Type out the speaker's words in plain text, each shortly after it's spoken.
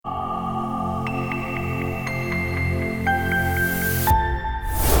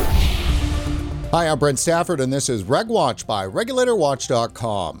Hi, I'm Brent Stafford, and this is RegWatch by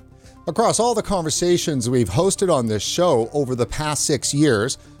RegulatorWatch.com. Across all the conversations we've hosted on this show over the past 6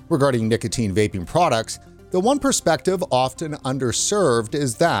 years regarding nicotine vaping products, the one perspective often underserved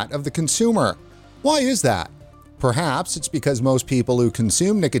is that of the consumer. Why is that? Perhaps it's because most people who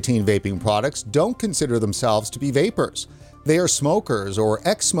consume nicotine vaping products don't consider themselves to be vapors. They are smokers or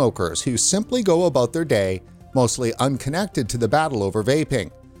ex-smokers who simply go about their day, mostly unconnected to the battle over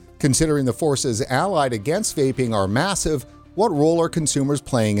vaping. Considering the forces allied against vaping are massive, what role are consumers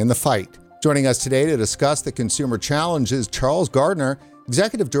playing in the fight? Joining us today to discuss the consumer challenge is Charles Gardner,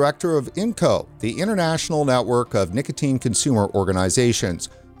 Executive Director of INCO, the International Network of Nicotine Consumer Organizations.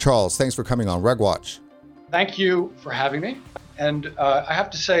 Charles, thanks for coming on RegWatch. Thank you for having me. And I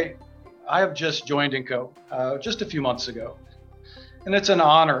have to say, I have just joined INCO just a few months ago. And it's an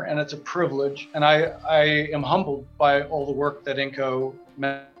honor and it's a privilege. And I am humbled by all the work that INCO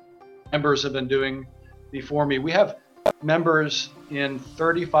members have been doing before me. We have members in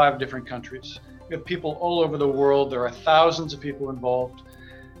 35 different countries. We have people all over the world. There are thousands of people involved.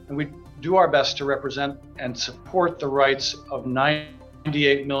 And we do our best to represent and support the rights of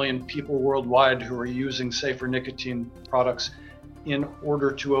 98 million people worldwide who are using safer nicotine products in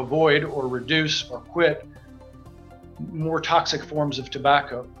order to avoid or reduce or quit more toxic forms of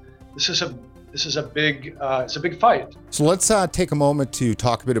tobacco. This is a big fight. So let's take a moment to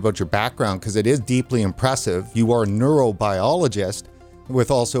talk a bit about your background, because it is deeply impressive. You are a neurobiologist with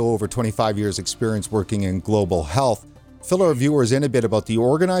also over 25 years experience working in global health. Fill our viewers in a bit about the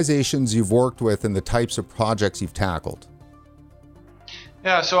organizations you've worked with and the types of projects you've tackled.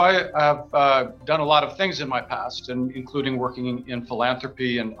 Yeah, so I have done a lot of things in my past, and including working in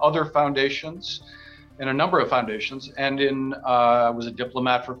philanthropy and other foundations, in a number of foundations, and I was a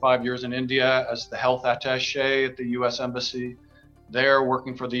diplomat for 5 years in India as the health attaché at the U.S. Embassy there,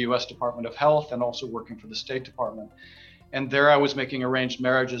 working for the U.S. Department of Health and also working for the State Department. And there I was making arranged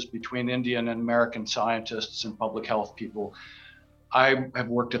marriages between Indian and American scientists and public health people. I have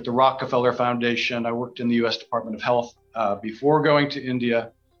worked at the Rockefeller Foundation. I worked in the U.S. Department of Health before going to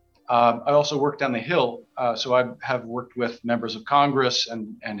India. I also worked on the Hill, so I have worked with members of Congress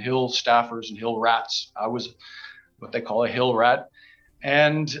and Hill staffers and Hill rats. I was what they call a Hill rat,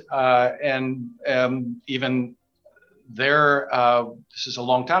 and even there, this is a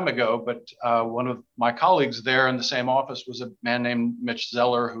long time ago, but one of my colleagues there in the same office was a man named Mitch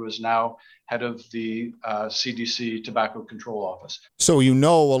Zeller, who is now head of the CDC Tobacco Control Office. So you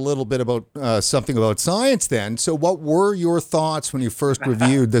know a little bit about something about science then. So what were your thoughts when you first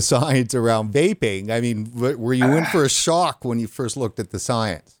reviewed the science around vaping? I mean, were you in for a shock when you first looked at the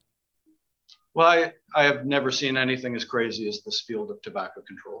science? Well, I have never seen anything as crazy as this field of tobacco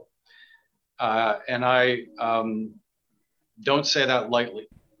control. And I don't say that lightly.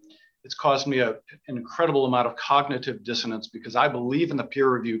 It's caused me an incredible amount of cognitive dissonance, because I believe in the peer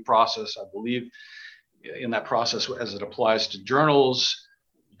review process. I believe in that process as it applies to journals,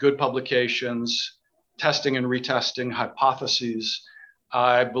 good publications, testing and retesting, hypotheses.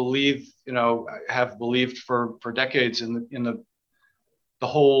 I believe, I have believed for decades in the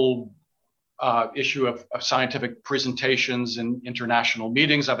whole issue of scientific presentations and international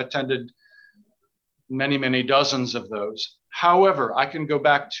meetings. I've attended many dozens of those. However, I can go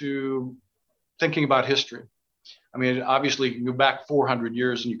back to thinking about history. I mean, obviously, you can go back 400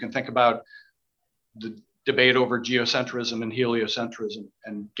 years and you can think about the debate over geocentrism and heliocentrism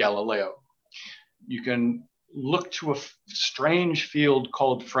and Galileo. You can look to a strange field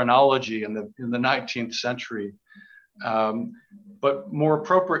called phrenology in the 19th century, but more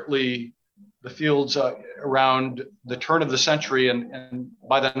appropriately, the fields around the turn of the century and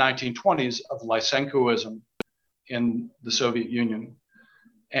by the 1920s of Lysenkoism in the Soviet Union,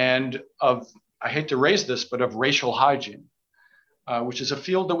 and I hate to raise this, but of racial hygiene, which is a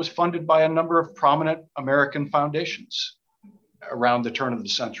field that was funded by a number of prominent American foundations around the turn of the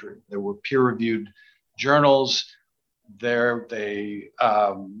century. There were peer-reviewed journals there.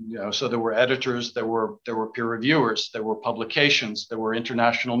 So there were editors, there were peer reviewers, there were publications, there were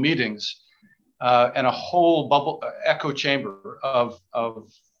international meetings, and a whole bubble echo chamber of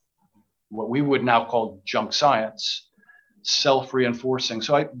what we would now call junk science, self-reinforcing.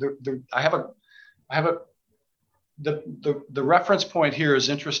 So the reference point here is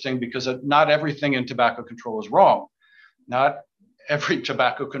interesting, because not everything in tobacco control is wrong. Not every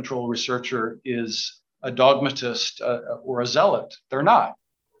tobacco control researcher is a dogmatist or a zealot. They're not.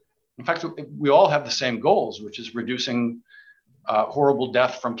 In fact, we all have the same goals, which is reducing horrible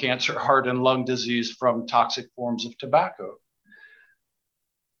death from cancer, heart and lung disease from toxic forms of tobacco.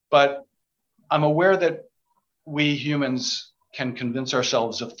 But I'm aware that we humans can convince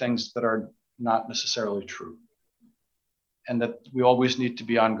ourselves of things that are not necessarily true. And that we always need to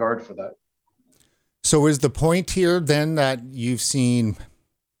be on guard for that. So is the point here then that you've seen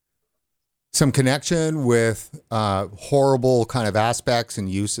some connection with horrible kind of aspects and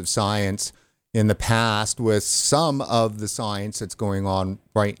use of science in the past with some of the science that's going on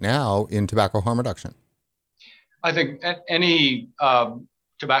right now in tobacco harm reduction? I think any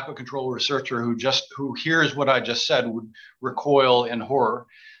tobacco control researcher who hears what I just said would recoil in horror.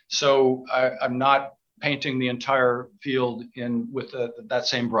 So I'm not painting the entire field in with that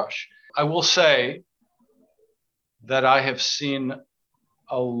same brush. I will say that I have seen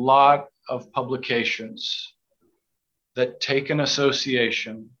a lot of publications that take an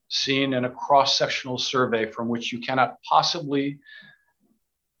association seen in a cross-sectional survey from which you cannot possibly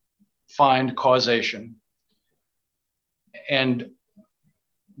find causation. And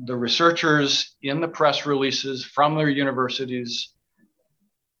the researchers in the press releases from their universities,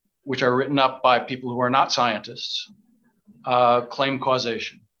 which are written up by people who are not scientists, claim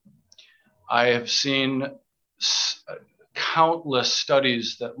causation. I have seen countless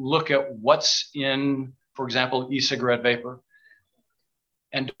studies that look at what's in, for example, e-cigarette vapor,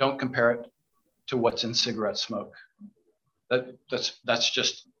 and don't compare it to what's in cigarette smoke. That's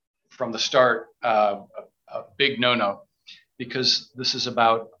just from the start a big no-no, because this is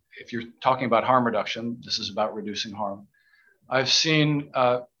about, if you're talking about harm reduction, this is about reducing harm. I've seen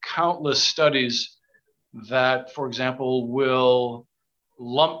countless studies that, for example, will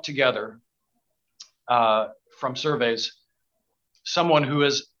lump together from surveys someone who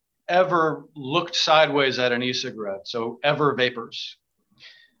has ever looked sideways at an e-cigarette, so ever vapors,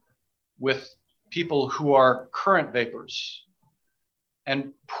 with people who are current vapors,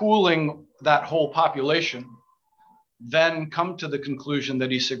 and pooling that whole population, then come to the conclusion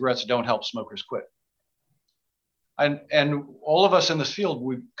that e-cigarettes don't help smokers quit. And all of us in this field,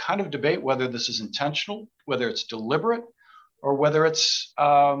 we kind of debate whether this is intentional, whether it's deliberate, or whether it's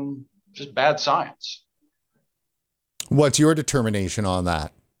just bad science. What's your determination on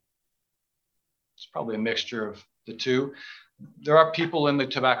that? It's probably a mixture of the two. There are people in the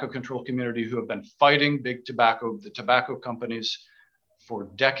tobacco control community who have been fighting big tobacco, the tobacco companies, for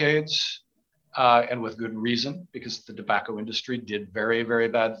decades, and with good reason, because the tobacco industry did very, very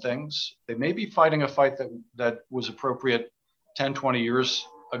bad things. They may be fighting a fight that was appropriate 10, 20 years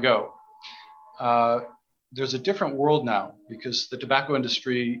ago. There's a different world now, because the tobacco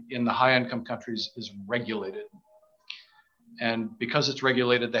industry in the high-income countries is regulated. And because it's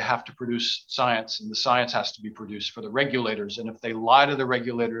regulated, they have to produce science, and the science has to be produced for the regulators. And if they lie to the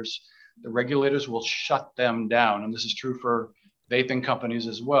regulators will shut them down. And this is true for vaping companies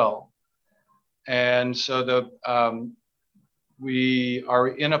as well. And so we are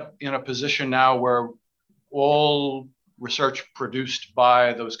in a position now where all research produced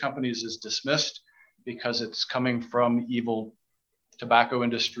by those companies is dismissed because it's coming from evil tobacco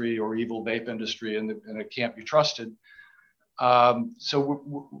industry or evil vape industry, and it can't be trusted.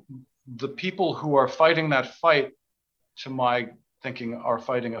 So the people who are fighting that fight, to my thinking, are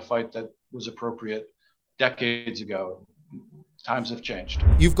fighting a fight that was appropriate decades ago. Times have changed.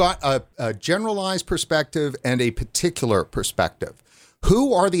 You've got a generalized perspective and a particular perspective.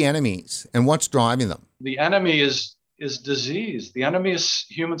 Who are the enemies and what's driving them? The enemy is disease. The enemy is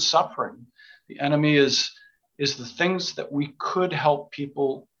human suffering. The enemy is the things that we could help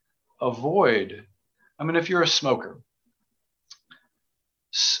people avoid. I mean, if you're a smoker,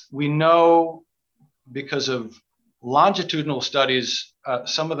 we know, because of longitudinal studies,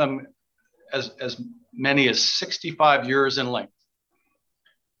 some of them as many as 65 years in length,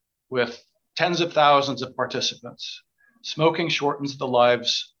 with tens of thousands of participants, smoking shortens the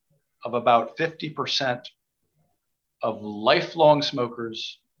lives of about 50% of lifelong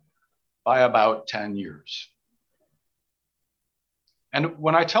smokers by about 10 years. And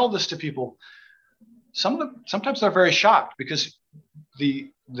when I tell this to people, sometimes they're very shocked, because the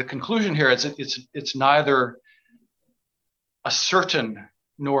conclusion here is it's neither a certain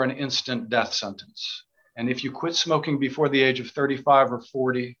nor an instant death sentence. And if you quit smoking before the age of 35 or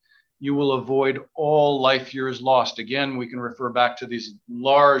 40, you will avoid all life years lost. Again, we can refer back to these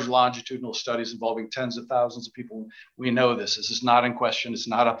large longitudinal studies involving tens of thousands of people. We know this. This is not in question. It's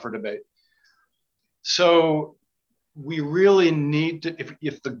not up for debate. So we really need to,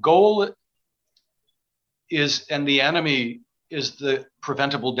 if the goal is, and the enemy is the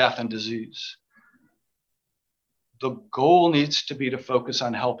preventable death and disease, the goal needs to be to focus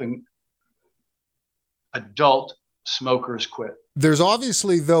on helping adult smokers quit. There's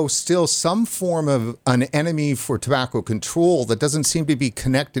obviously, though, still some form of an enemy for tobacco control that doesn't seem to be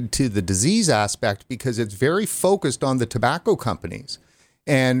connected to the disease aspect, because it's very focused on the tobacco companies.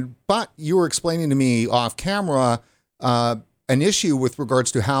 But you were explaining to me off camera an issue with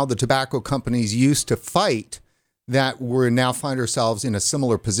regards to how the tobacco companies used to fight that we now find ourselves in a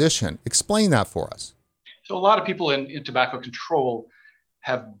similar position. Explain that for us. So a lot of people in tobacco control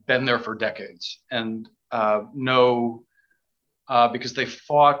have been there for decades and know because they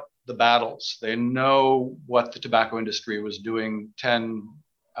fought the battles. They know what the tobacco industry was doing 10,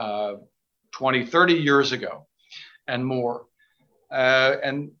 20, 30 years ago and more.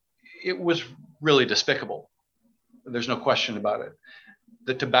 And it was really despicable. There's no question about it.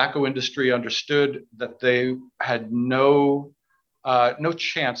 The tobacco industry understood that they had no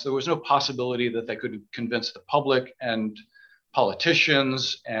chance. There was no possibility that they could convince the public and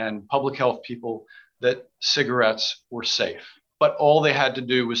politicians and public health people that cigarettes were safe. But all they had to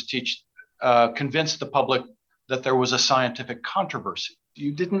do was convince the public that there was a scientific controversy.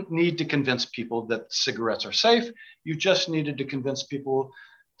 You didn't need to convince people that cigarettes are safe. You just needed to convince people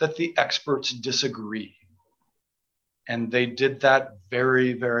that the experts disagree. And they did that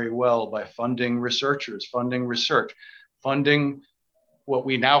very, very well by funding researchers, funding research, funding what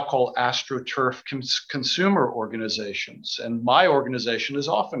we now call AstroTurf consumer organizations. And my organization is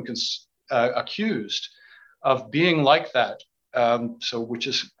often accused of being like that. Which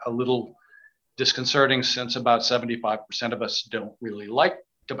is a little disconcerting since about 75% of us don't really like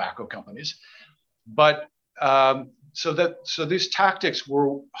tobacco companies. But so these tactics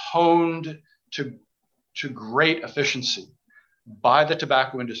were honed to great efficiency by the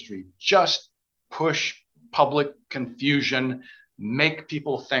tobacco industry. Just push public confusion, make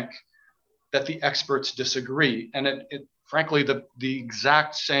people think that the experts disagree. And it frankly, the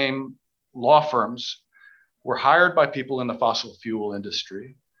exact same law firms were hired by people in the fossil fuel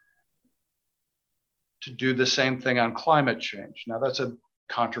industry to do the same thing on climate change. Now that's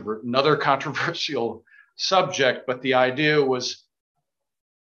another controversial subject, but the idea was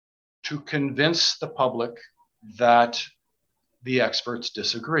to convince the public that the experts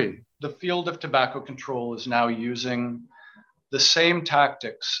disagree. The field of tobacco control is now using the same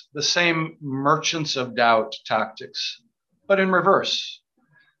tactics, the same merchants of doubt tactics, but in reverse,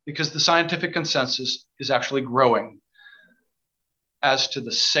 because the scientific consensus is actually growing as to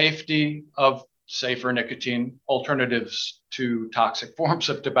the safety of safer nicotine alternatives to toxic forms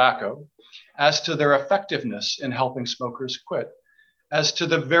of tobacco, as to their effectiveness in helping smokers quit, as to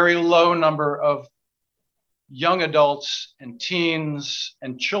the very low number of young adults and teens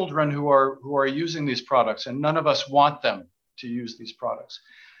and children who are using these products, and none of us want them to use these products.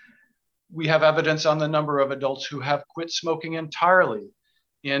 We have evidence on the number of adults who have quit smoking entirely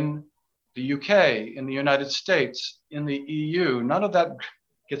in the UK, in the United States, in the EU. None of that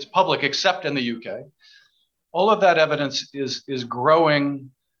gets public except in the UK. All of that evidence is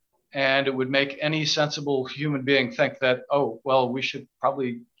growing, and it would make any sensible human being think that, oh, well, we should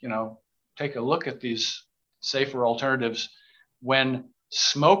probably, take a look at these safer alternatives when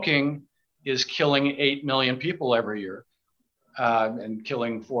smoking is killing 8 million people every year and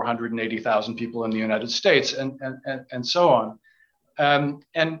killing 480,000 people in the United States and so on.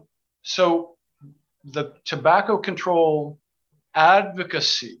 And so the tobacco control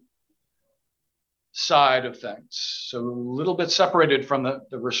advocacy side of things, so a little bit separated from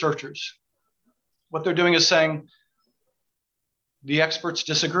the researchers, what they're doing is saying the experts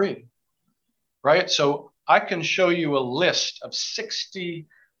disagree, right? So I can show you a list of 60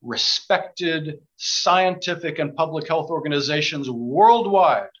 respected scientific and public health organizations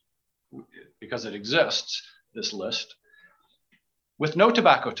worldwide, because it exists, this list, with no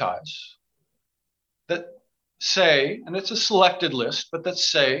tobacco ties, that say, and it's a selected list, but that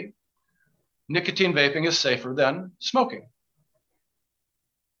say nicotine vaping is safer than smoking.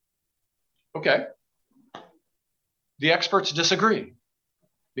 Okay. The experts disagree,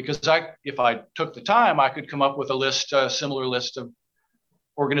 because if I took the time, I could come up with a similar list of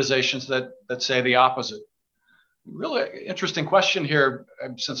organizations that say the opposite. Really interesting question here,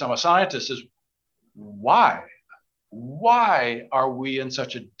 since I'm a scientist, is why? Why are we in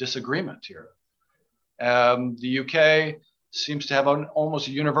such a disagreement here? The UK seems to have an almost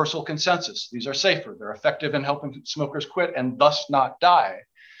universal consensus. These are safer, they're effective in helping smokers quit and thus not die.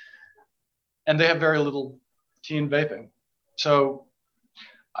 And they have very little teen vaping. So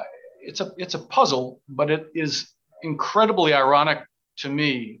it's a puzzle, but it is incredibly ironic to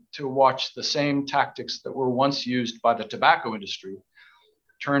me to watch the same tactics that were once used by the tobacco industry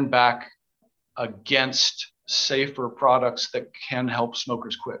turn back against safer products that can help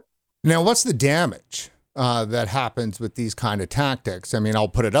smokers quit. Now, what's the damage that happens with these kind of tactics? I mean, I'll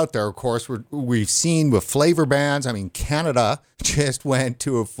put it out there. Of course, we've seen with flavor bans. I mean, Canada just went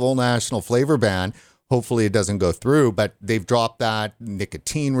to a full national flavor ban. Hopefully it doesn't go through, but they've dropped that.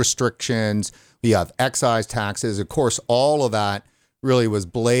 Nicotine restrictions, we have excise taxes. Of course, all of that really was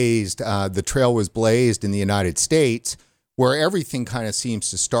blazed. The trail was blazed in the United States, where everything kind of seems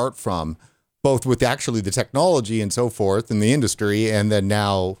to start from, both with actually the technology and so forth in the industry, and then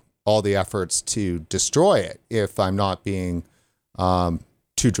now all the efforts to destroy it, if I'm not being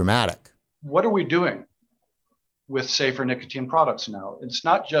too dramatic. What are we doing with safer nicotine products now? It's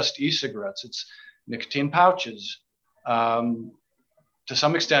not just e-cigarettes, it's nicotine pouches. To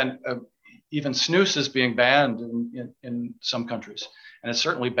some extent, even snus is being banned in some countries, and it's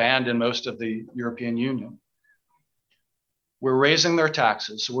certainly banned in most of the European Union. We're raising their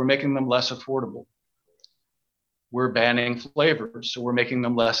taxes, so we're making them less affordable. We're banning flavors, so we're making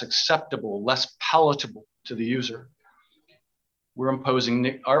them less acceptable, less palatable to the user. We're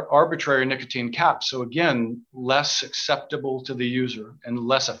imposing arbitrary nicotine caps, so again, less acceptable to the user and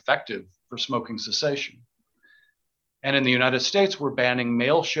less effective for smoking cessation. And in the United States, we're banning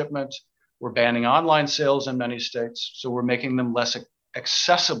mail shipment, we're banning online sales in many states, so we're making them less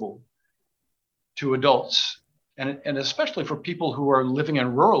accessible to adults. And especially for people who are living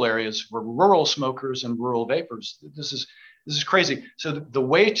in rural areas, for rural smokers and rural vapors, this is crazy. So the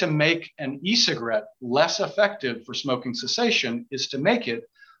way to make an e-cigarette less effective for smoking cessation is to make it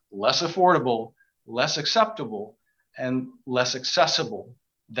less affordable, less acceptable, and less accessible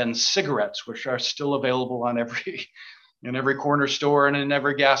than cigarettes, which are still available on in every corner store and in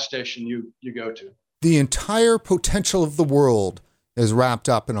every gas station you go to. The entire potential of the world is wrapped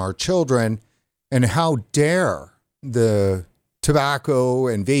up in our children, and how dare the tobacco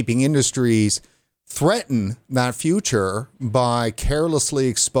and vaping industries threaten that future by carelessly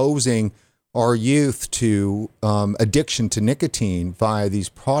exposing our youth to addiction to nicotine via these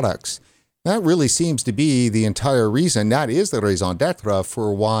products. That really seems to be the entire reason. That is the raison d'etre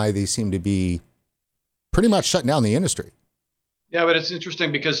for why they seem to be pretty much shutting down the industry. Yeah, but it's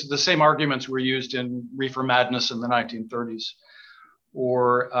interesting because the same arguments were used in reefer madness in the 1930s,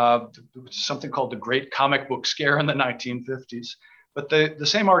 or something called the Great Comic Book Scare in the 1950s. But the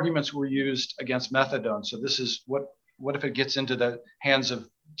same arguments were used against methadone. So this is what if it gets into the hands of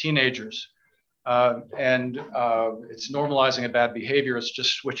teenagers and it's normalizing a bad behavior. It's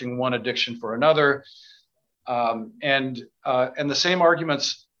just switching one addiction for another. And the same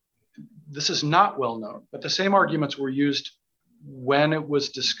arguments, this is not well known, but the same arguments were used when it was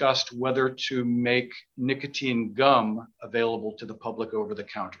discussed whether to make nicotine gum available to the public over the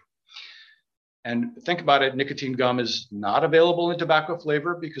counter. And think about it, nicotine gum is not available in tobacco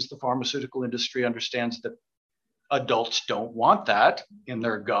flavor because the pharmaceutical industry understands that adults don't want that in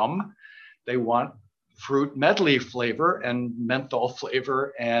their gum. They want fruit medley flavor and menthol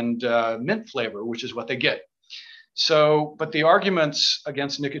flavor and mint flavor, which is what they get. So, but the arguments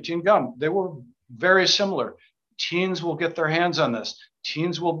against nicotine gum, they were very similar. Teens will get their hands on this.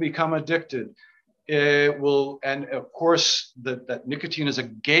 Teens will become addicted. It will, and of course, that nicotine is a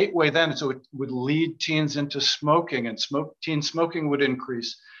gateway then, so it would lead teens into smoking, and teen smoking would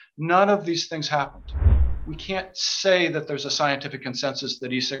increase. None of these things happened. We can't say that there's a scientific consensus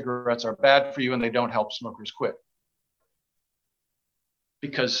that e-cigarettes are bad for you and they don't help smokers quit,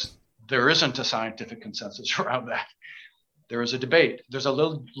 because there isn't a scientific consensus around that. There is a debate. There's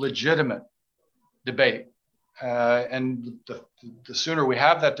a legitimate debate. And the sooner we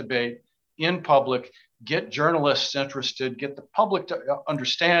have that debate in public, get journalists interested, get the public to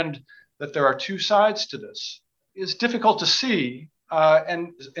understand that there are two sides to this, is difficult to see.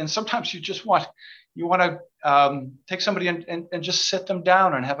 And sometimes you want to take somebody and just sit them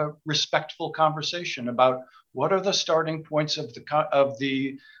down and have a respectful conversation about what are the starting points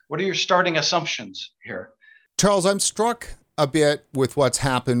what are your starting assumptions here? Charles, I'm struck a bit with what's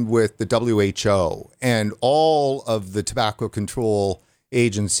happened with the WHO and all of the tobacco control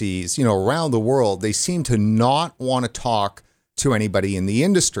agencies, around the world. They seem to not want to talk to anybody in the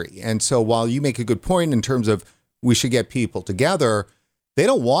industry. And so while you make a good point in terms of we should get people together, they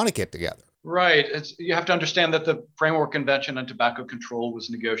don't want to get together. Right. You have to understand that the Framework Convention on Tobacco Control was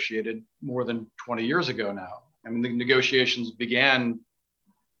negotiated more than 20 years ago now. I mean, the negotiations began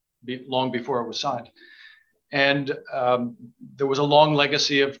long before it was signed. And there was a long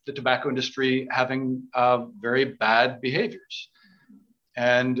legacy of the tobacco industry having very bad behaviors.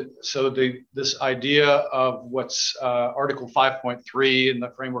 And so this idea of what's Article 5.3 in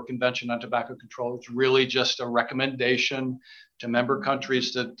the Framework Convention on Tobacco Control is really just a recommendation to member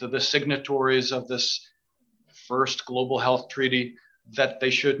countries, to the signatories of this first global health treaty, that they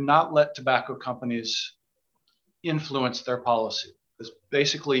should not let tobacco companies influence their policy. That's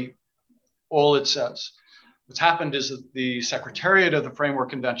basically all it says. What's happened is that the Secretariat of the Framework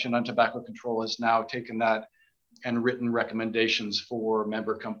Convention on Tobacco Control has now taken that and written recommendations for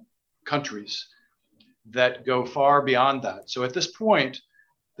member countries that go far beyond that. So at this point,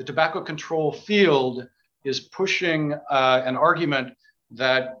 the tobacco control field is pushing an argument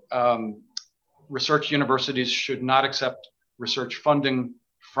that research universities should not accept research funding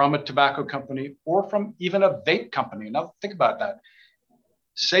from a tobacco company or from even a vape company. Now think about that.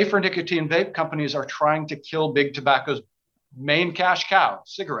 Safer nicotine vape companies are trying to kill big tobacco's main cash cow,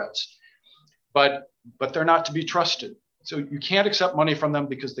 cigarettes, but they're not to be trusted. So you can't accept money from them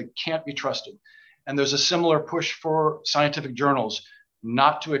because they can't be trusted. And there's a similar push for scientific journals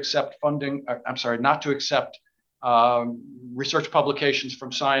not to accept funding, not to accept research publications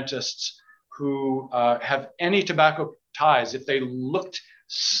from scientists who have any tobacco ties. If they looked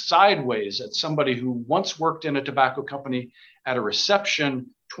sideways at somebody who once worked in a tobacco company at a reception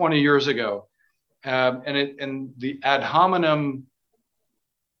 20 years ago, and the ad hominem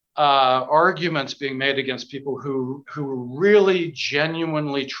arguments being made against people who are really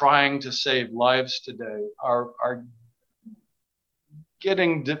genuinely trying to save lives today are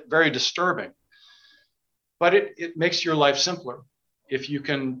getting very disturbing. But it makes your life simpler if you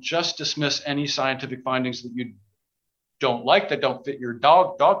can just dismiss any scientific findings that you don't like, that don't fit your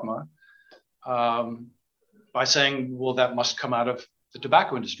dogma, by saying, well, that must come out of the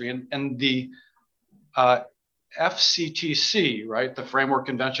tobacco industry. And the FCTC, right, the Framework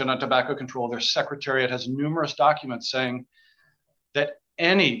Convention on Tobacco Control, their secretariat has numerous documents saying that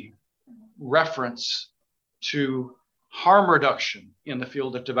any reference to harm reduction in the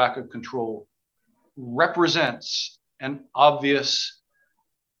field of tobacco control represents an obvious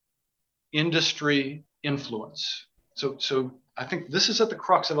industry influence. So I think this is at the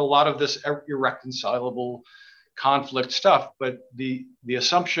crux of a lot of this irreconcilable conflict stuff, but the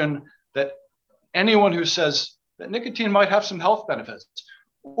assumption that anyone who says that nicotine might have some health benefits,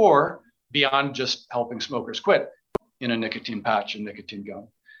 or beyond just helping smokers quit in a nicotine patch and nicotine gum,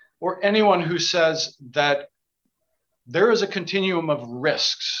 or anyone who says that there is a continuum of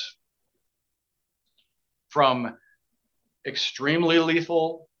risks from extremely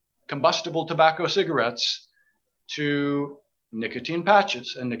lethal combustible tobacco cigarettes to nicotine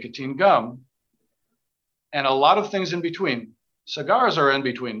patches and nicotine gum, and a lot of things in between. Cigars are in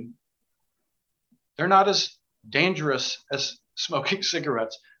between. They're not as dangerous as smoking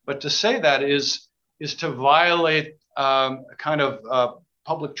cigarettes, but to say that is to violate a kind of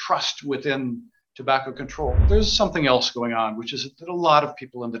public trust within tobacco control. There's something else going on, which is that a lot of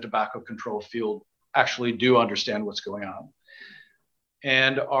people in the tobacco control field actually do understand what's going on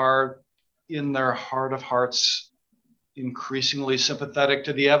and are, in their heart of hearts, increasingly sympathetic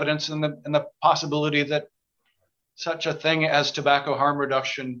to the evidence and the possibility that such a thing as tobacco harm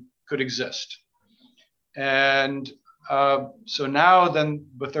reduction could exist. And so now then,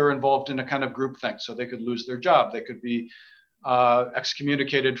 but they're involved in a kind of groupthink, so they could lose their job. They could be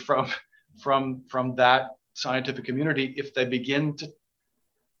excommunicated from that scientific community if they begin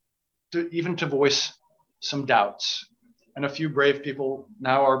to voice some doubts. And a few brave people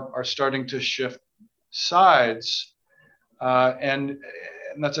now are starting to shift sides, and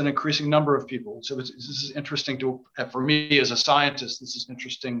that's an increasing number of people. So this is interesting for me as a scientist. This is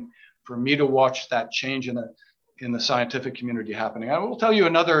interesting for me to watch that change in the scientific community happening. I will tell you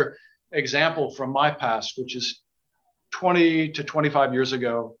another example from my past, which is 20 to 25 years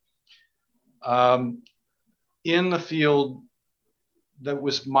ago. In the field that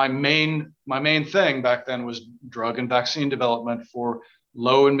was my main thing back then was drug and vaccine development for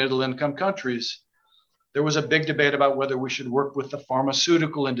low and middle income countries. There was a big debate about whether we should work with the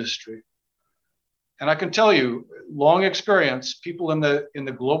pharmaceutical industry. And I can tell you, long experience, people in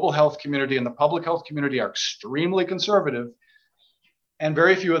the global health community and the public health community are extremely conservative, and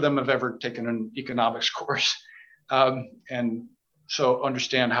very few of them have ever taken an economics course, and so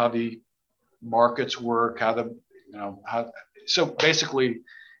understand how the markets work, so basically,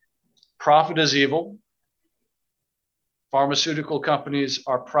 profit is evil. Pharmaceutical companies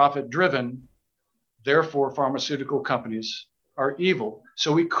are profit driven. Therefore, pharmaceutical companies are evil.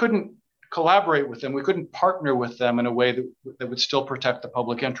 So we couldn't collaborate with them. We couldn't partner with them in a way that would still protect the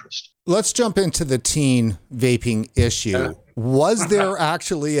public interest. Let's jump into the teen vaping issue. Was there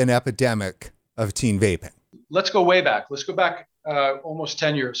actually an epidemic of teen vaping? Let's go way back. Let's go back almost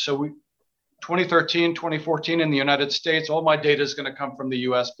 10 years. So 2013, 2014 in the United States, all my data is going to come from the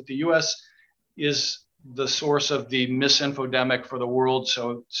US, but the US is the source of the misinfodemic for the world.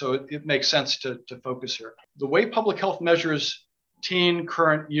 So it makes sense to focus here. The way public health measures teen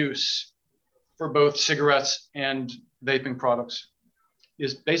current use for both cigarettes and vaping products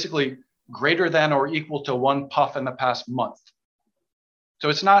is basically greater than or equal to 1 puff in the past month. So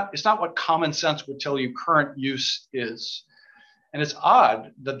it's not what common sense would tell you current use is. And it's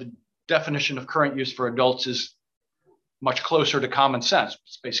odd that the definition of current use for adults is much closer to common sense.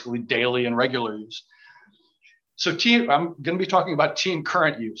 It's basically daily and regular use. So I'm going to be talking about teen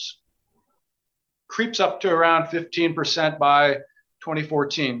current use. Creeps up to around 15% by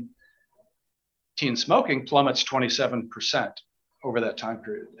 2014. Teen smoking plummets 27% over that time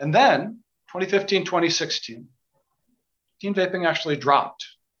period. And then 2015, 2016, teen vaping actually dropped.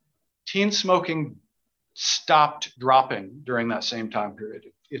 Teen smoking stopped dropping during that same time period.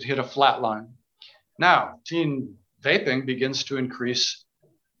 It hit a flat line. Now, teen vaping begins to increase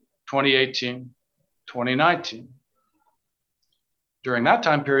 2018, 2019. During that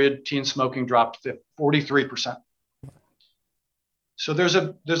time period, teen smoking dropped 43%. So there's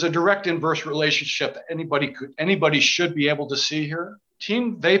a direct inverse relationship that anybody should be able to see here.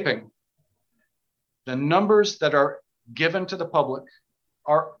 Teen vaping, the numbers that are given to the public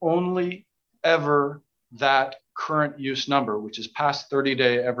are only ever that current use number, which is past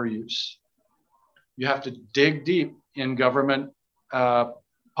 30-day ever use. You have to dig deep in government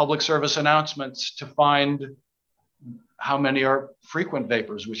public service announcements to find how many are frequent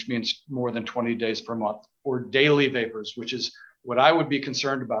vapors, which means more than 20 days per month, or daily vapors, which is what I would be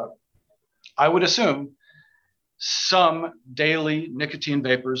concerned about. I would assume some daily nicotine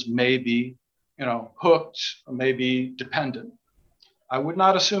vapors may be, hooked or may be dependent. I would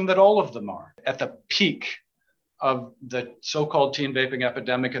not assume that all of them are. At the peak of the so-called teen vaping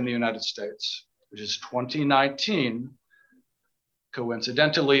epidemic in the United States, which is 2019,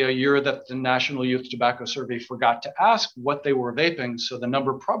 coincidentally, a year that the National Youth Tobacco Survey forgot to ask what they were vaping. So the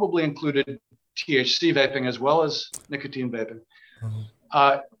number probably included THC vaping as well as nicotine vaping.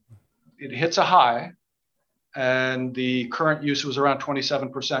 It hits a high, and the current use was around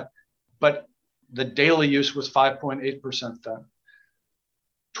 27%, but the daily use was 5.8% then.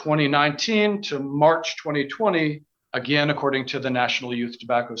 2019 to March 2020, again, according to the National Youth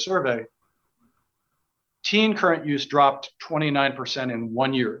Tobacco Survey, teen current use dropped 29% in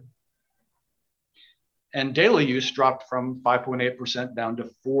 1 year. And daily use dropped from 5.8% down to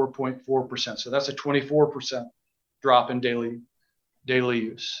 4.4%. So that's a 24% drop in daily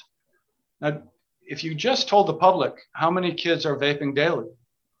use. Now, if you just told the public how many kids are vaping daily,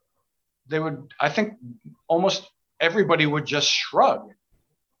 I think almost everybody would just shrug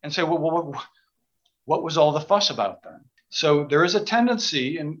and say, well, what was all the fuss about then? So there is a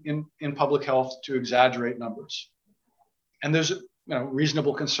tendency in public health to exaggerate numbers. And there's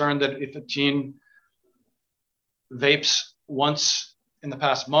reasonable concern that if a teen vapes once in the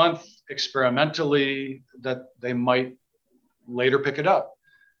past month experimentally, that they might later pick it up.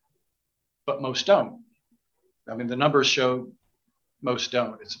 But most don't. I mean, the numbers show most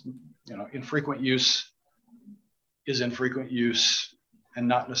don't. It's, infrequent use is infrequent use and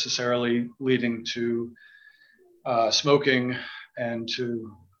not necessarily leading to smoking and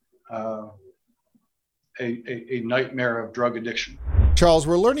to a nightmare of drug addiction. Charles,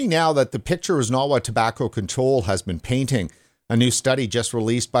 we're learning now that the picture is not what tobacco control has been painting. A new study just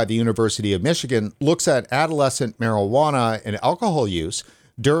released by the University of Michigan looks at adolescent marijuana and alcohol use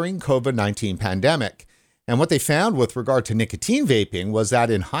during COVID-19 pandemic. And what they found with regard to nicotine vaping was that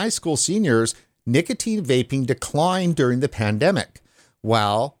in high school seniors, nicotine vaping declined during the pandemic,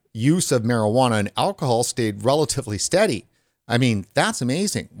 while use of marijuana and alcohol stayed relatively steady. I mean, that's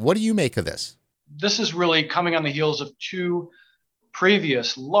amazing. What do you make of this? This is really coming on the heels of two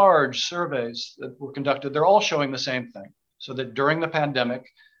previous large surveys that were conducted. They're all showing the same thing. So that during the pandemic,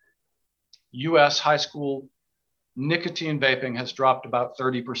 US high school nicotine vaping has dropped about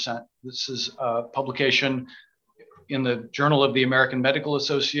 30%. This is a publication in the Journal of the American Medical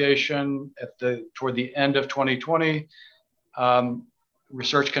Association toward the end of 2020.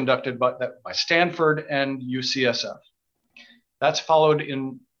 Research conducted by Stanford and UCSF. That's followed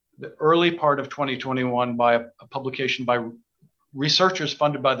in the early part of 2021 by a publication by researchers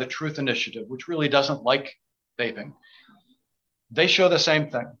funded by the Truth Initiative, which really doesn't like vaping. They show the same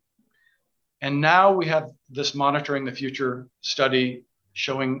thing. And now we have this Monitoring the Future study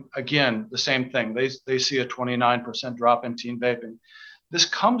showing, again, the same thing. They see a 29% drop in teen vaping. This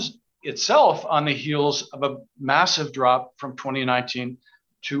comes itself on the heels of a massive drop from 2019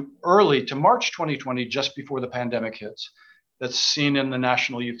 to March 2020, just before the pandemic hits. That's seen in the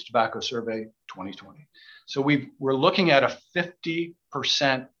National Youth Tobacco Survey 2020. So we're looking at a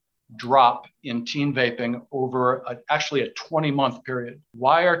 50% drop in teen vaping over actually a 20-month period.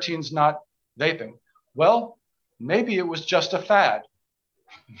 Why are teens not vaping? Well, maybe it was just a fad.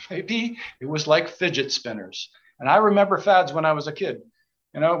 Maybe it was like fidget spinners. And I remember fads when I was a kid.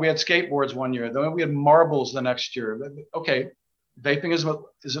 We had skateboards one year, then we had marbles the next year. Okay, vaping is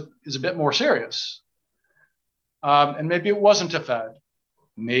a bit more serious. And maybe it wasn't a fad.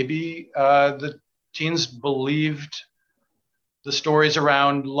 Maybe the teens believed the stories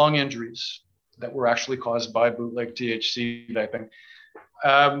around lung injuries that were actually caused by bootleg THC vaping.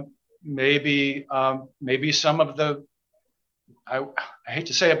 Maybe some of the, I hate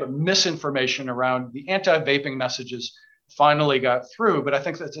to say it, but misinformation around the anti-vaping messages finally got through. But I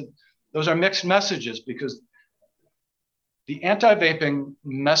think those are mixed messages, because the anti-vaping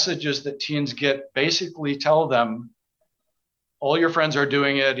messages that teens get basically tell them, all your friends are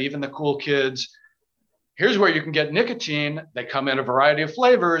doing it, even the cool kids. Here's where you can get nicotine. They come in a variety of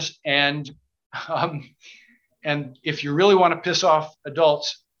flavors. And if you really want to piss off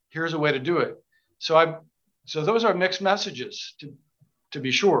adults, here's a way to do it. So those are mixed messages, to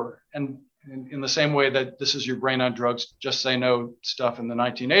be sure. And in the same way that this is your brain on drugs, just say no stuff in the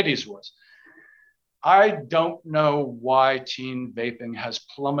 1980s was. I don't know why teen vaping has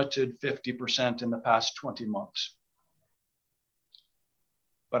plummeted 50% in the past 20 months.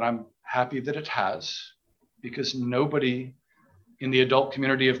 But I'm happy that it has, because nobody in the adult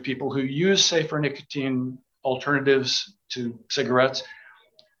community of people who use safer nicotine alternatives to cigarettes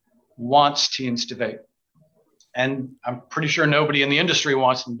wants teens to vape. And I'm pretty sure nobody in the industry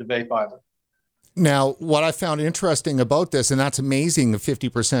wants them to vape either. Now, what I found interesting about this, and that's amazing, the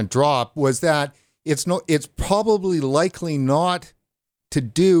 50% drop, was that it's probably likely not to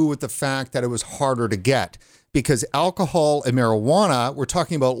do with the fact that it was harder to get, because alcohol and marijuana, we're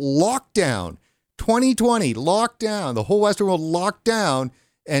talking about lockdown, 2020, lockdown, the whole Western world locked down,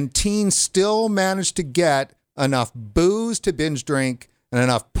 and teens still managed to get enough booze to binge drink and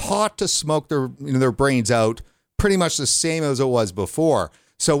enough pot to smoke their brains out, pretty much the same as it was before.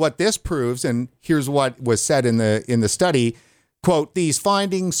 So what this proves, and here's what was said in the study, quote, these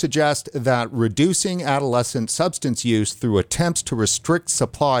findings suggest that reducing adolescent substance use through attempts to restrict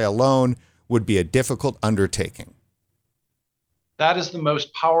supply alone would be a difficult undertaking. That is the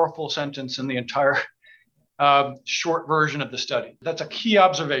most powerful sentence in the entire short version of the study. That's a key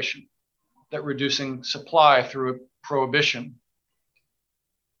observation, that reducing supply through prohibition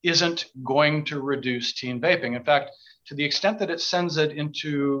isn't going to reduce teen vaping. In fact, to the extent that it sends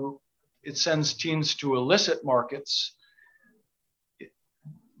teens to illicit markets,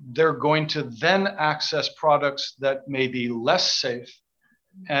 they're going to then access products that may be less safe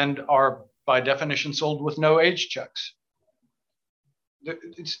and are by definition sold with no age checks.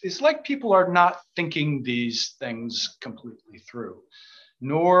 It's like people are not thinking these things completely through,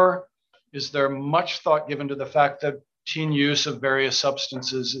 nor is there much thought given to the fact that teen use of various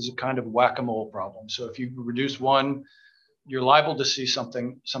substances is a kind of whack-a-mole problem. So if you reduce one, you're liable to see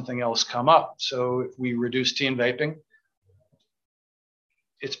something else come up. So if we reduce teen vaping,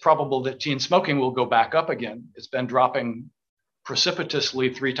 it's probable that teen smoking will go back up again. It's been dropping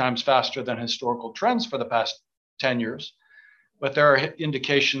precipitously 3 times faster than historical trends for the past 10 years. But there are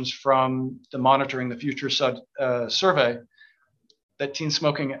indications from the Monitoring the Future survey that teen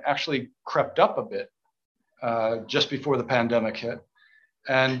smoking actually crept up a bit just before the pandemic hit.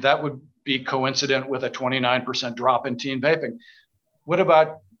 And that would be coincident with a 29% drop in teen vaping. What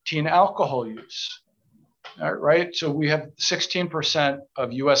about teen alcohol use? All right, so we have 16%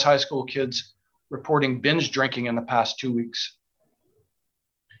 of US high school kids reporting binge drinking in the past 2 weeks.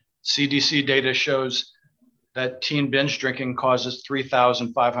 CDC data shows that teen binge drinking causes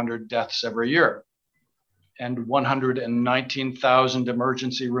 3,500 deaths every year and 119,000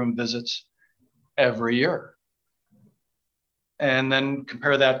 emergency room visits every year. And then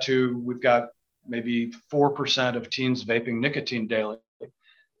compare that to, we've got maybe 4% of teens vaping nicotine daily.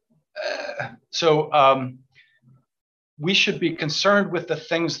 So we should be concerned with the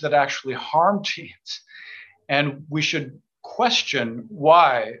things that actually harm teens. And we should question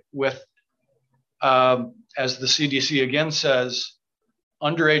why, with, as the CDC again says,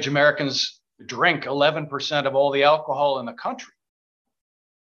 underage Americans drink 11% of all the alcohol in the country.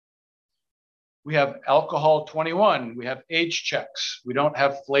 We have alcohol 21, we have age checks, we don't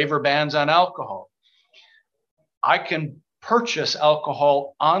have flavor bans on alcohol. I can purchase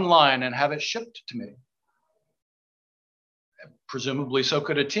alcohol online and have it shipped to me. Presumably so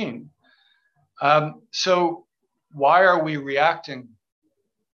could a teen. So why are we reacting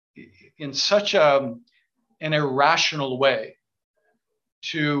in such an irrational way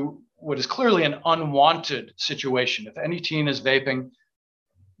to what is clearly an unwanted situation? If any teen is vaping,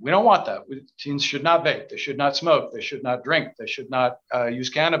 we don't want that. Teens should not vape. They should not smoke. They should not drink. They should not use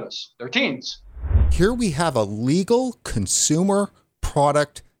cannabis. They're teens. Here we have a legal consumer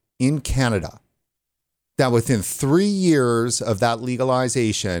product in Canada that within 3 years of that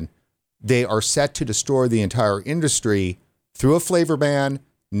legalization, they are set to destroy the entire industry through a flavor ban,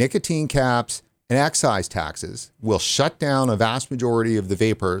 nicotine caps, and excise taxes, will shut down a vast majority of the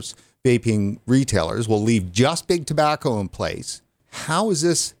vaping retailers, will leave just big tobacco in place. How is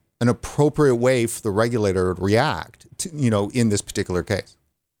this an appropriate way for the regulator to react to, in this particular case?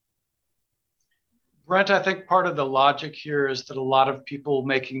 Brent, I think part of the logic here is that a lot of people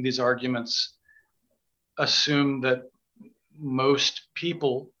making these arguments assume that most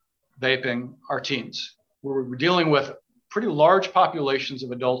people vaping are teens. We're dealing with pretty large populations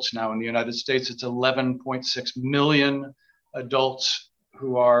of adults now in the United States. It's 11.6 million adults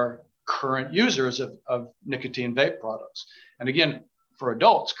who are current users of nicotine vape products. And again, for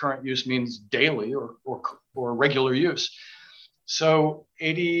adults, current use means daily or regular use. So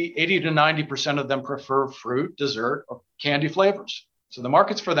 80 to 90% of them prefer fruit, dessert, or candy flavors. So the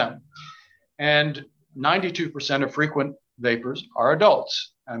market's for them. And 92% of frequent vapers are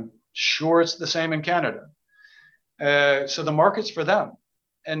adults. I'm sure it's the same in Canada. So the market's for them.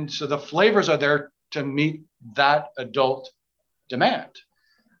 And so the flavors are there to meet that adult demand.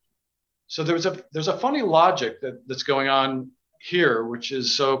 So there's a funny logic that's going on here, which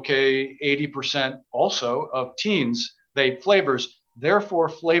is, okay, 80% also of teens vape flavors, therefore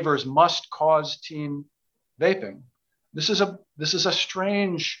flavors must cause teen vaping. This is a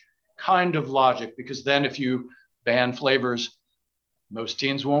strange kind of logic, because then if you ban flavors, most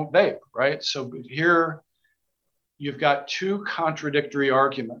teens won't vape, right? So here you've got two contradictory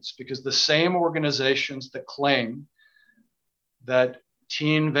arguments, because the same organizations that claim that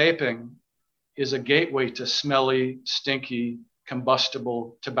teen vaping is a gateway to smelly, stinky,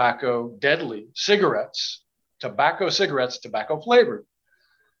 combustible, tobacco, deadly cigarettes, tobacco flavored,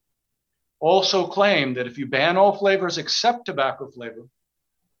 also claim that if you ban all flavors except tobacco flavor,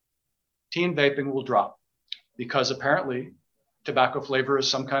 teen vaping will drop, because apparently tobacco flavor is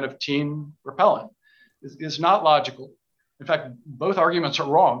some kind of teen repellent. It's not logical. In fact, both arguments are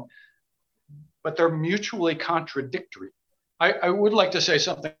wrong, but they're mutually contradictory. I would like to say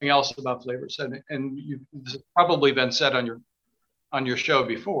something else about flavors, and this has probably been said on your show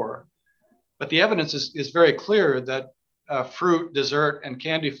before, but the evidence is very clear that fruit, dessert, and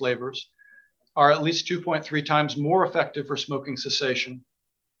candy flavors are at least 2.3 times more effective for smoking cessation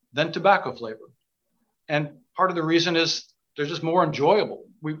than tobacco flavor. And part of the reason is they're just more enjoyable.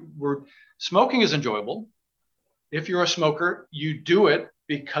 Smoking is enjoyable. If you're a smoker, you do it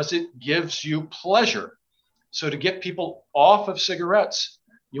because it gives you pleasure. So to get people off of cigarettes,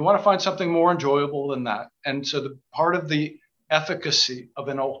 you want to find something more enjoyable than that. And so the part of the efficacy of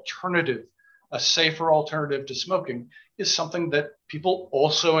an alternative, a safer alternative to smoking, is something that people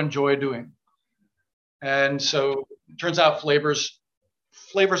also enjoy doing. And so it turns out flavors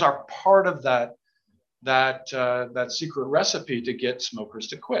are part of that secret recipe to get smokers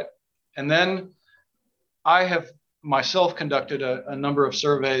to quit. And then I have myself conducted a number of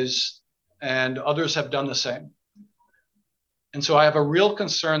surveys, and others have done the same. And so I have a real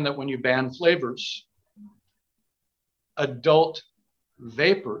concern that when you ban flavors, adult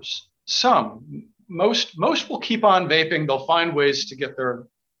vapors, most will keep on vaping. They'll find ways to get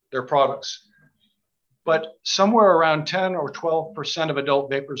their products. But somewhere around 10 or 12% of adult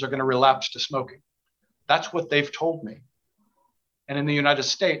vapors are going to relapse to smoking. That's what they've told me. And in the United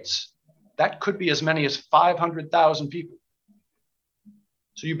States, that could be as many as 500,000 people.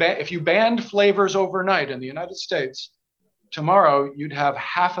 So if you banned flavors overnight in the United States, tomorrow you'd have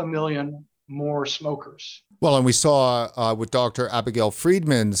 500,000 more smokers. Well, and we saw with Dr. Abigail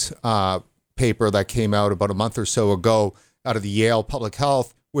Friedman's paper that came out about a month or so ago out of the Yale Public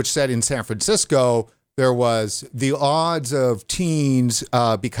Health, which said in San Francisco, there was the odds of teens,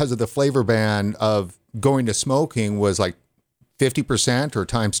 because of the flavor ban, of going to smoking was like 50% or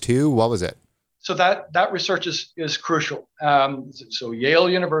times 2. What was it? So that research is crucial. So Yale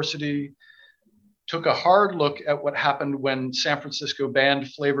University took a hard look at what happened when San Francisco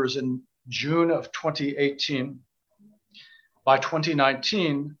banned flavors in June of 2018. By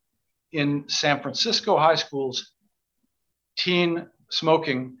 2019, in San Francisco high schools, teen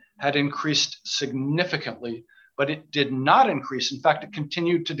smoking had increased significantly, but it did not increase. In fact, it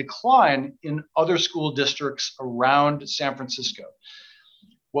continued to decline in other school districts around San Francisco.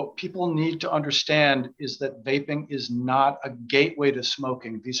 What people need to understand is that vaping is not a gateway to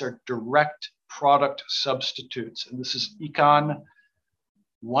smoking. These are direct product substitutes. And this is Econ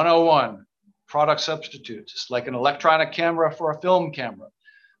 101, product substitutes. It's like an electronic camera for a film camera,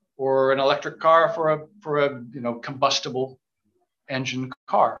 or an electric car for a combustible engine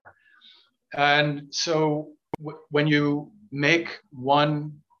car. And so when you make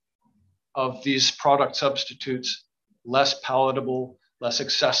one of these product substitutes less palatable, less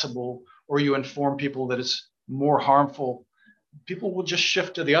accessible, or you inform people that it's more harmful, people will just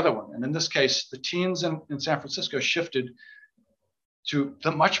shift to the other one. And in this case, the teens in San Francisco shifted to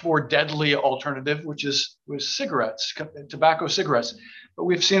the much more deadly alternative, which was cigarettes, tobacco cigarettes. But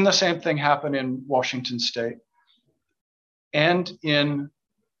we've seen the same thing happen in Washington State and in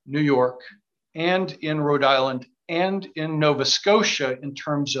New York and in Rhode Island and in Nova Scotia in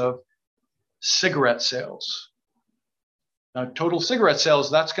terms of cigarette sales. Now, total cigarette sales,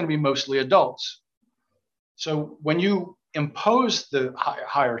 that's going to be mostly adults. So when you impose the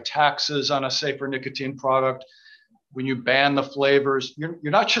higher taxes on a safer nicotine product, when you ban the flavors, you're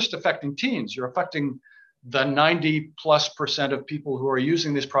not just affecting teens, you're affecting the 90+% of people who are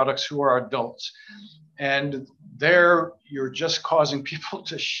using these products who are adults. And there, you're just causing people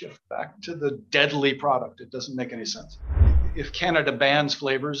to shift back to the deadly product. It doesn't make any sense. If Canada bans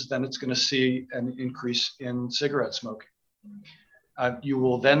flavors, then it's going to see an increase in cigarette smoking. You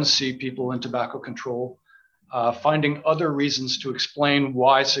will then see people in tobacco control finding other reasons to explain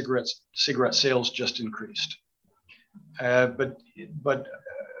why cigarette sales just increased. But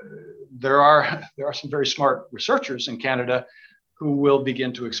there are some very smart researchers in Canada who will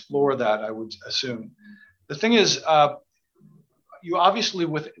begin to explore that, I would assume. The thing is, you obviously,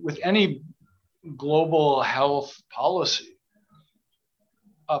 with any global health policy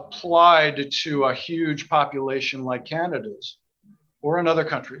applied to a huge population like Canada's or another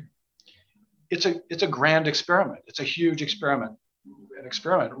country, it's a grand experiment. It's a huge experiment, an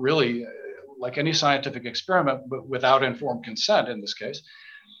experiment really like any scientific experiment, but without informed consent in this case.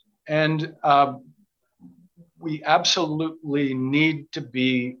 And we absolutely need to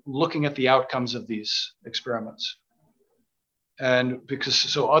be looking at the outcomes of these experiments. And because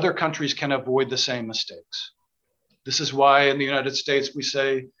so other countries can avoid the same mistakes. This is why in the United States, we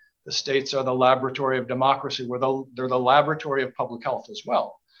say the states are the laboratory of democracy, where they're the laboratory of public health as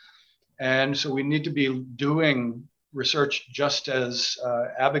well. And so we need to be doing research just as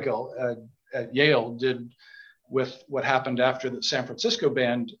Abigail at Yale did with what happened after the San Francisco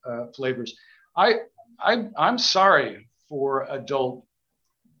banned flavors. I'm sorry for adult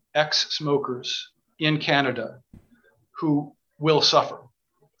ex-smokers in Canada who will suffer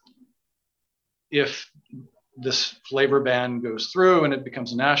if this flavor ban goes through and it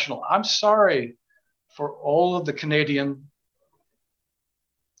becomes national. I'm sorry for all of the Canadian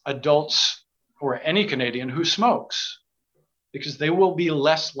adults or any Canadian who smokes, because they will be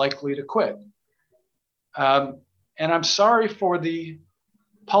less likely to quit. And I'm sorry for the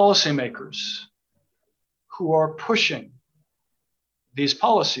policymakers who are pushing these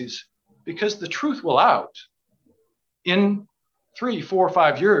policies, because the truth will out in 3, 4,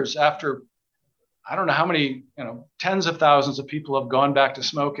 5 years after, I don't know how many, tens of thousands of people have gone back to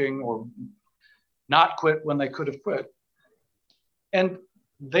smoking or not quit when they could have quit. And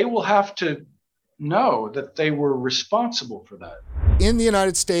they will have to know that they were responsible for that. In the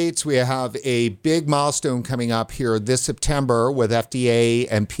United States, we have a big milestone coming up here this September with FDA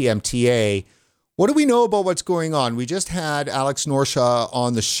and PMTA. What do we know about what's going on? We just had Alex Norsha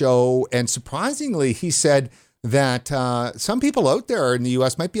on the show, and surprisingly, he said that some people out there in the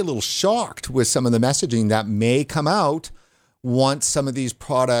U.S. might be a little shocked with some of the messaging that may come out once some of these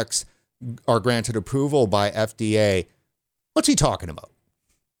products are granted approval by FDA. What's he talking about?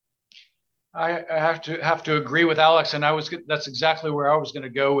 I have to agree with Alex, and that's exactly where I was going to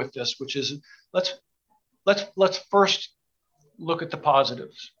go with this, which is let's first look at the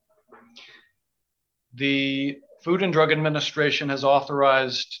positives. The Food and Drug Administration has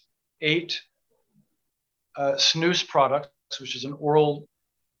authorized 8 snus products, which is an oral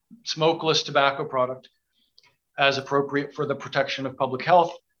smokeless tobacco product, as appropriate for the protection of public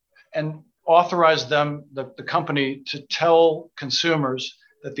health, and authorized them, the company, to tell consumers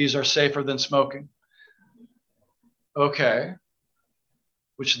that these are safer than smoking. Okay,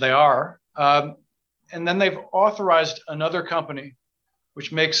 which they are. And then they've authorized another company,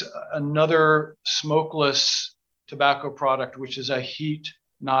 which makes another smokeless tobacco product, which is a heat,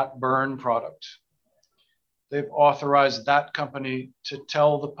 not burn product. They've authorized that company to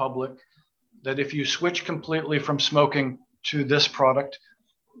tell the public that if you switch completely from smoking to this product,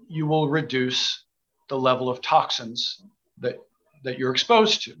 you will reduce the level of toxins that you're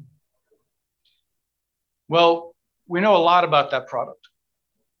exposed to. Well, we know a lot about that product.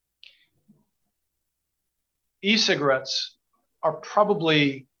 E-cigarettes are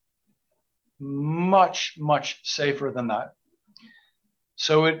probably much, much safer than that.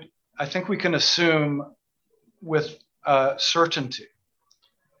 So I think we can assume with certainty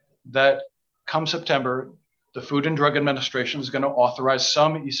that come September, the Food and Drug Administration is going to authorize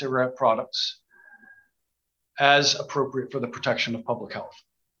some e-cigarette products as appropriate for the protection of public health.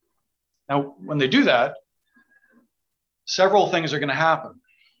 Now, when they do that, several things are going to happen.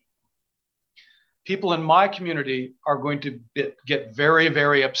 People in my community are going to get very,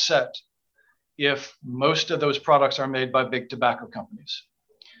 very upset if most of those products are made by big tobacco companies,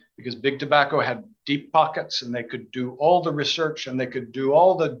 because big tobacco had deep pockets and they could do all the research and they could do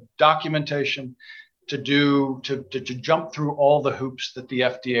all the documentation to jump through all the hoops that the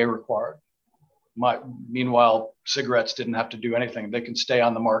FDA required. Meanwhile, cigarettes didn't have to do anything. They can stay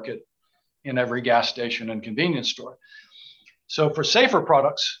on the market in every gas station and convenience store. So for safer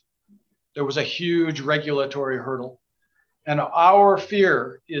products, there was a huge regulatory hurdle. And our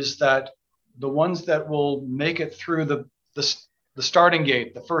fear is that the ones that will make it through the starting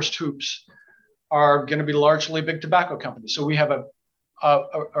gate, the first hoops, are going to be largely big tobacco companies. So we have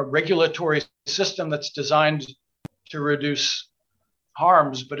a regulatory system that's designed to reduce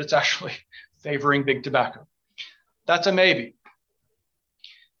harms, but it's actually favoring big tobacco. That's a maybe.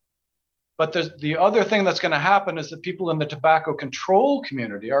 But the other thing that's going to happen is that people in the tobacco control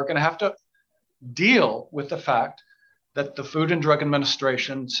community are going to have to deal with the fact that the Food and Drug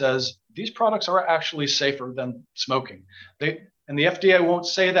Administration says these products are actually safer than smoking. And the FDA won't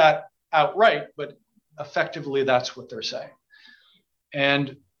say that outright, but effectively that's what they're saying.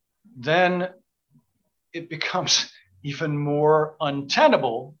 And then it becomes even more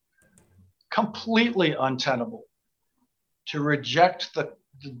untenable, completely untenable, to reject the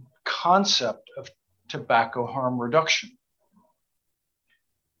concept of tobacco harm reduction.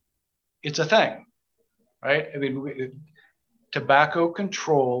 It's a thing, right? I mean, tobacco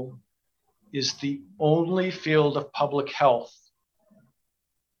control is the only field of public health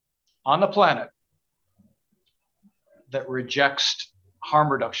on the planet that rejects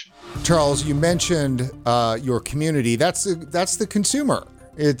harm reduction. Charles, you mentioned your community. That's the consumer.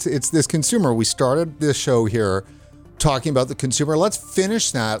 It's this consumer. We started this show here talking about the consumer. Let's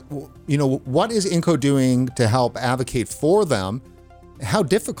finish that. You know, what is INCO doing to help advocate for them? How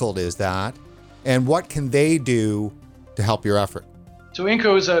difficult is that? And what can they do to help your effort? So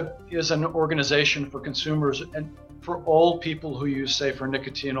INCO is an organization for consumers and for all people who use safer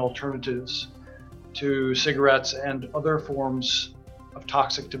nicotine alternatives to cigarettes and other forms of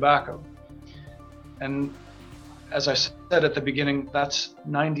toxic tobacco. And as I said at the beginning, that's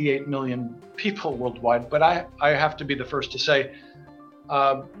 98 million people worldwide. But I have to be the first to say,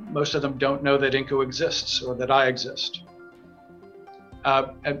 most of them don't know that INCO exists or that I exist.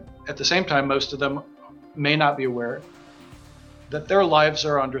 At the same time, most of them may not be aware that their lives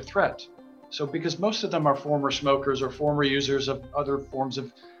are under threat. So because most of them are former smokers or former users of other forms of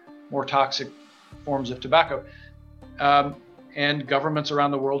more toxic forms of tobacco, and governments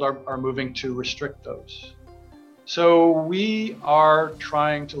around the world are moving to restrict those. So we are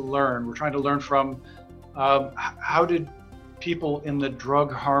trying to learn. We're trying to learn from how did people in the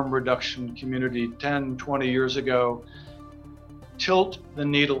drug harm reduction community 10, 20 years ago tilt the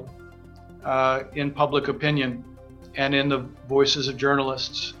needle in public opinion and in the voices of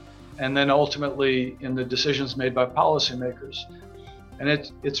journalists, and then ultimately in the decisions made by policymakers. And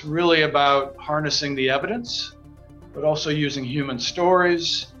it's really about harnessing the evidence, but also using human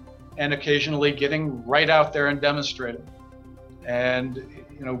stories and occasionally getting right out there and demonstrating. And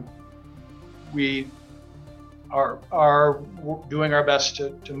you know, we are doing our best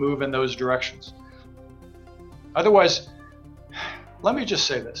to move in those directions. Otherwise, let me just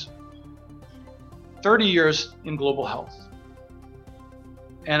say this. 30 years in global health.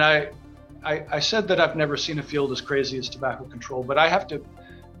 And I said that I've never seen a field as crazy as tobacco control, but I have to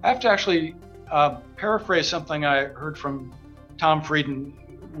actually paraphrase something I heard from Tom Frieden.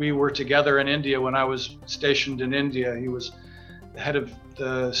 We were together in India when I was stationed in India. He was the head of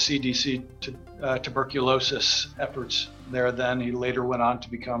the CDC tuberculosis efforts there then. He later went on to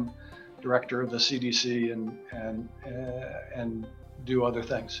become director of the CDC and do other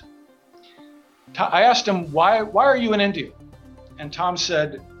things. I asked him, why are you in India? And Tom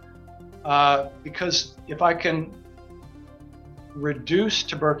said, because if I can reduce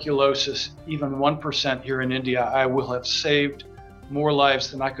tuberculosis even 1% here in India, I will have saved more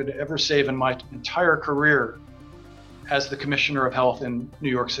lives than I could ever save in my entire career as the Commissioner of Health in New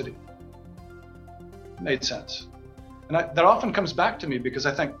York City. Made sense. And that often comes back to me because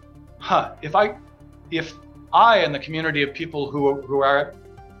I think, if I and the community of people who are,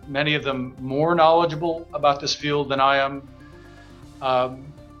 many of them more knowledgeable about this field than I am,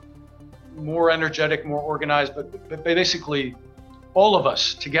 more energetic, more organized, but basically all of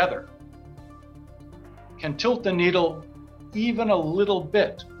us together can tilt the needle even a little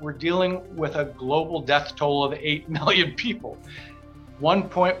bit, we're dealing with a global death toll of 8 million people,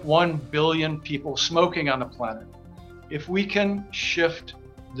 1.1 billion people smoking on the planet. If we can shift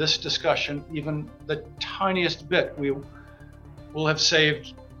this discussion even the tiniest bit, we will have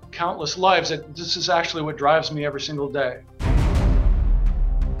saved countless lives. This is actually what drives me every single day.